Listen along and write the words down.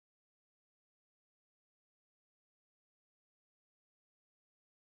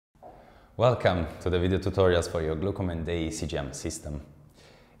Welcome to the video tutorials for your GlucoMen Day CGM system.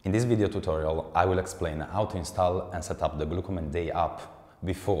 In this video tutorial, I will explain how to install and set up the GlucoMen Day app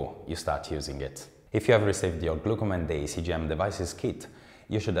before you start using it. If you have received your GlucoMen Day CGM devices kit,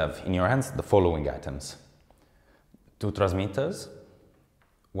 you should have in your hands the following items: 2 transmitters,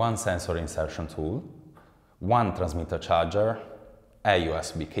 1 sensor insertion tool, 1 transmitter charger, a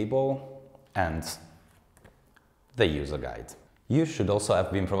USB cable, and the user guide. You should also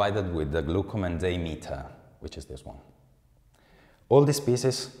have been provided with the GlucoMen Day meter, which is this one. All these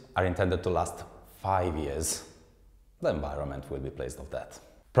pieces are intended to last 5 years. The environment will be pleased of that.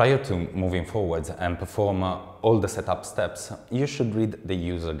 Prior to moving forward and perform all the setup steps, you should read the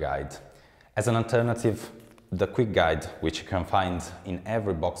user guide. As an alternative, the quick guide, which you can find in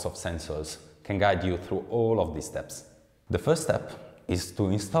every box of sensors, can guide you through all of these steps. The first step is to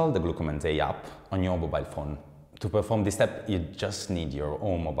install the GlucoMen Day app on your mobile phone. To perform this step, you just need your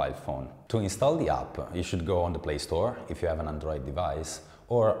own mobile phone. To install the app, you should go on the Play Store if you have an Android device,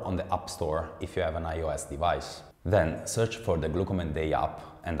 or on the App Store if you have an iOS device. Then search for the GlucoMen Day app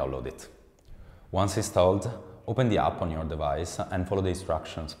and download it. Once installed, open the app on your device and follow the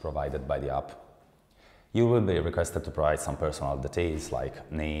instructions provided by the app. You will be requested to provide some personal details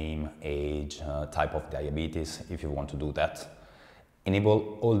like name, age, type of diabetes if you want to do that.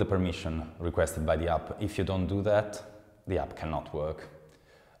 Enable all the permission requested by the app. If you don't do that, the app cannot work.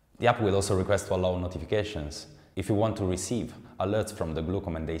 The app will also request to allow notifications. If you want to receive alerts from the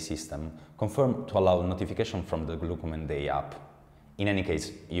GlucoMen Day system, confirm to allow notification from the GlucoMen Day app. In any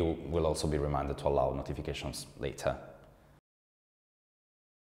case, you will also be reminded to allow notifications later.